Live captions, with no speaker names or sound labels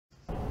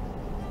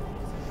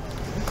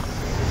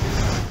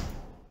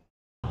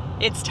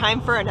It's time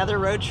for another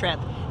road trip.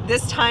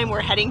 This time we're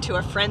heading to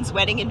a friend's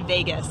wedding in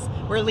Vegas.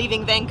 We're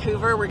leaving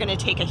Vancouver. We're going to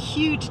take a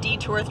huge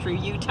detour through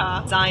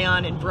Utah,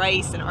 Zion and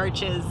Bryce and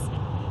Arches.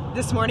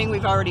 This morning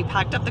we've already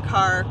packed up the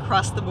car,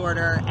 crossed the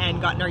border,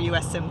 and gotten our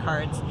US SIM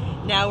cards.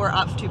 Now we're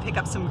off to pick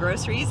up some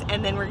groceries,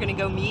 and then we're going to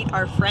go meet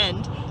our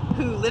friend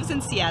who lives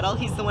in Seattle.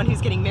 He's the one who's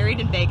getting married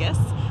in Vegas,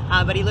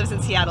 but he lives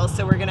in Seattle,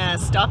 so we're going to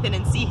stop in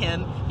and see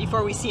him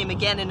before we see him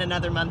again in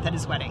another month at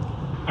his wedding.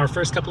 Our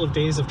first couple of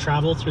days of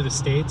travel through the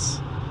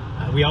States,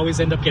 we always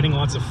end up getting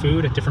lots of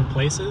food at different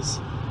places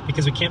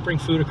because we can't bring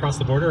food across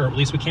the border, or at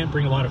least we can't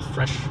bring a lot of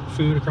fresh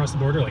food across the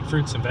border, like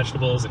fruits and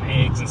vegetables and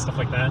eggs and stuff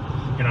like that.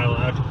 You're not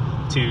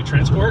allowed to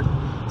transport.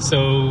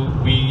 So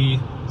we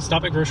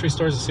stop at grocery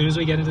stores as soon as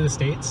we get into the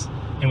States,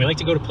 and we like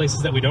to go to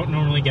places that we don't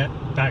normally get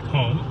back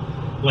home,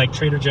 like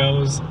Trader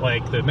Joe's,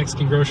 like the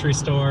Mexican grocery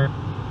store.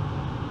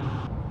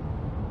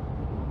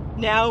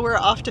 Now we're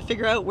off to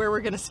figure out where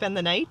we're going to spend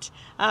the night.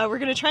 We're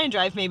going to try and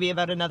drive maybe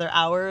about another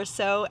hour or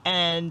so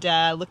and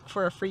look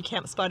for a free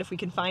camp spot if we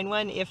can find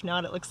one. If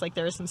not, it looks like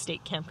there are some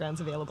state campgrounds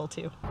available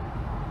too.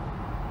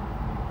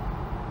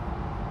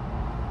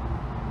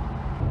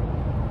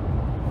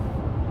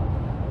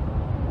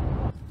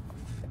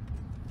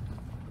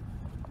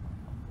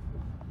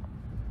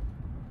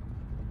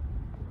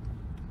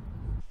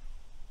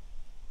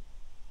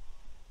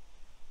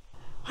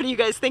 What do you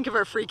guys think of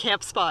our free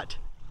camp spot?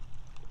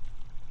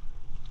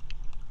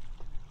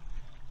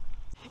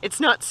 It's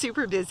not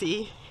super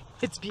busy,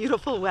 it's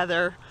beautiful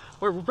weather,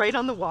 we're right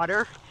on the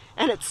water,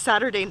 and it's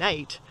Saturday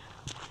night.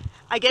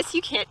 I guess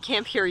you can't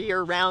camp here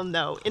year-round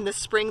though. In the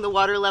spring the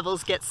water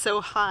levels get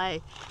so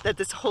high that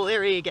this whole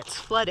area gets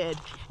flooded,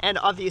 and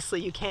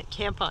obviously you can't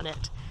camp on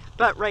it.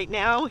 But right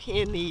now,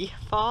 in the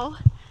fall,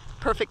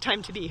 perfect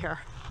time to be here.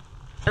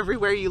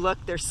 Everywhere you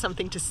look, there's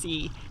something to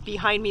see.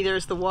 Behind me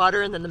there's the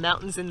water and then the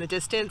mountains in the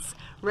distance.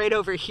 Right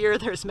over here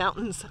there's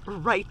mountains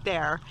right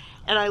there.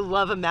 And I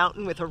love a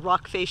mountain with a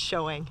rock face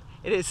showing.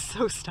 It is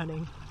so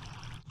stunning.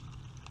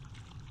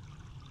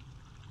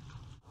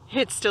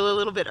 It's still a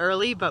little bit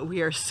early, but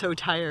we are so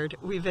tired.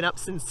 We've been up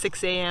since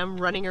 6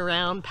 a.m. running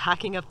around,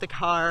 packing up the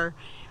car,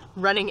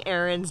 running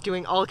errands,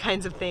 doing all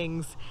kinds of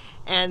things.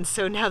 And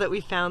so now that we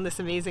found this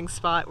amazing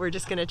spot, we're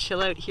just gonna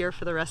chill out here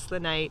for the rest of the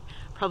night,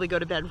 probably go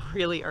to bed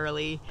really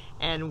early,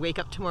 and wake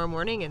up tomorrow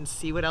morning and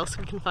see what else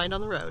we can find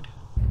on the road.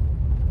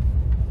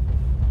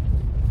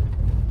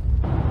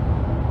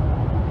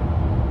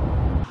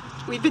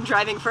 We've been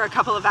driving for a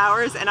couple of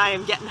hours and I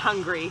am getting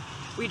hungry.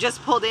 We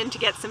just pulled in to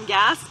get some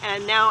gas,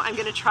 and now I'm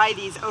gonna try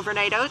these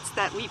overnight oats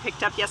that we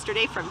picked up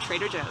yesterday from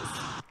Trader Joe's.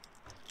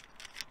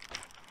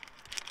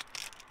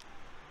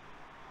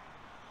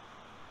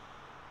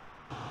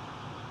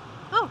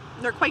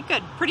 They're quite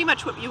good. Pretty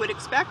much what you would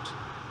expect.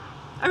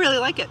 I really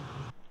like it.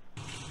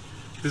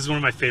 This is one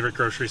of my favorite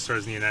grocery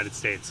stores in the United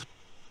States.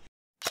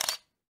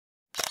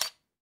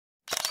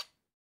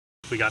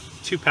 We got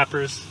 2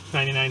 peppers,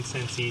 99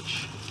 cents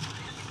each.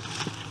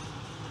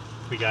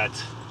 We got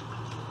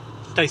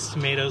diced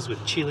tomatoes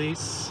with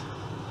chilies,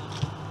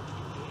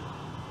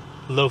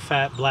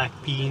 low-fat black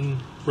bean,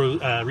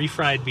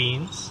 refried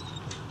beans,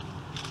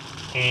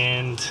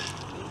 and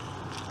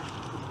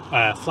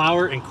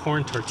flour and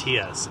corn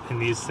tortillas.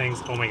 And these things,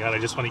 oh my god, I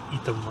just want to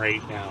eat them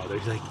right now. They're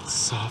like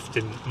soft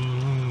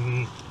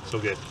and so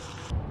good.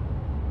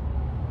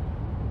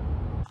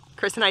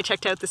 Chris and I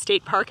checked out the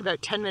state park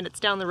about 10 minutes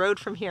down the road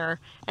from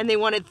here, and they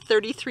wanted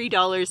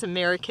 $33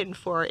 American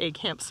for a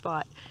camp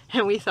spot.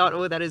 And we thought,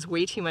 oh, that is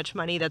way too much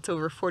money. That's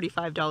over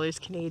 $45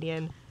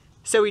 Canadian.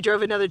 So we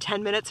drove another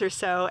 10 minutes or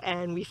so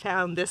and we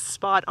found this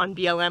spot on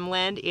BLM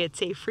land.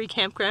 It's a free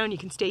campground. You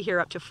can stay here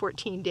up to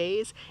 14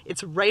 days.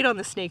 It's right on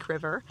the Snake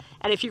River.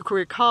 And if you can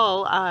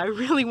recall, I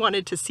really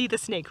wanted to see the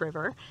Snake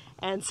River.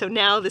 And so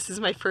now this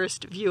is my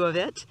first view of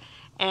it.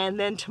 And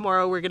then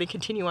tomorrow we're going to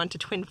continue on to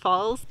Twin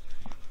Falls.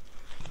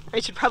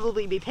 I should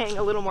probably be paying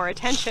a little more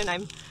attention.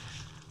 I'm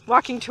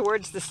walking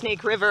towards the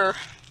Snake River,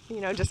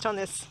 you know, just on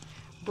this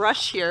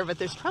brush here, but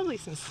there's probably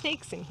some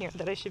snakes in here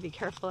that I should be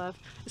careful of,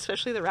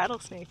 especially the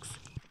rattlesnakes.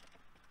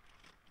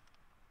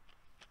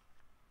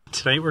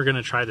 Tonight we're going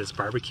to try this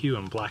barbecue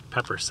and black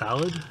pepper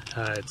salad.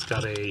 It's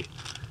got a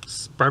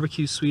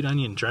barbecue sweet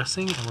onion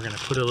dressing, and we're going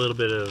to put a little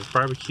bit of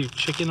barbecue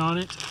chicken on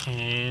it,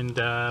 and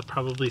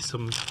probably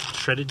some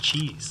shredded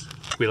cheese.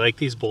 We like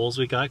these bowls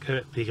we got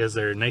because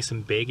they're nice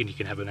and big and you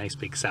can have a nice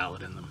big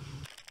salad in them.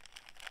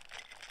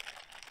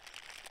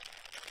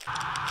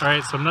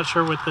 Alright, so I'm not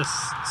sure what this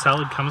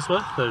salad comes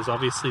with. There's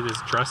obviously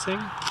this dressing.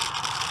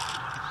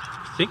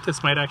 I think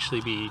this might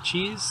actually be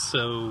cheese,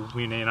 so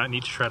we may not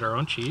need to shred our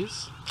own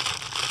cheese.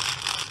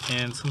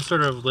 And some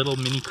sort of little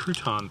mini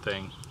crouton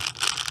thing.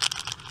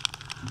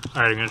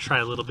 Alright, I'm going to try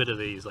a little bit of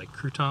these like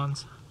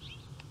croutons.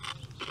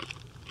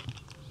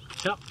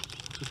 Yep,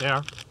 that's what they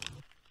are.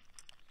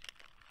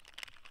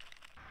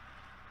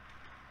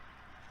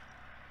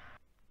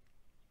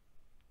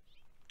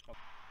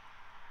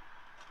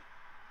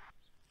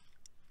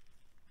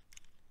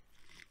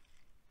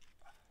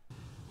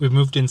 We've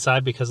moved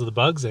inside because of the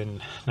bugs,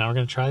 and now we're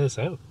going to try this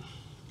out.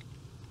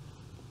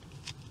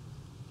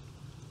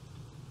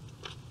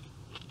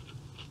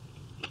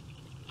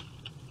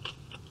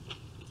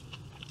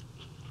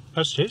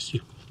 That's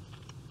tasty.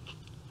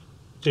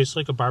 Tastes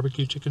like a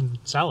barbecue chicken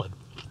salad.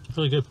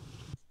 Really good.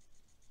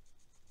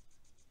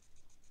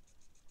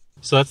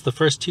 So that's the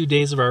first 2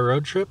 days of our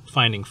road trip,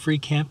 finding free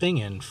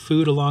camping and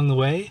food along the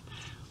way.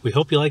 We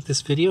hope you like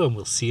this video, and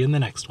we'll see you in the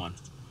next one.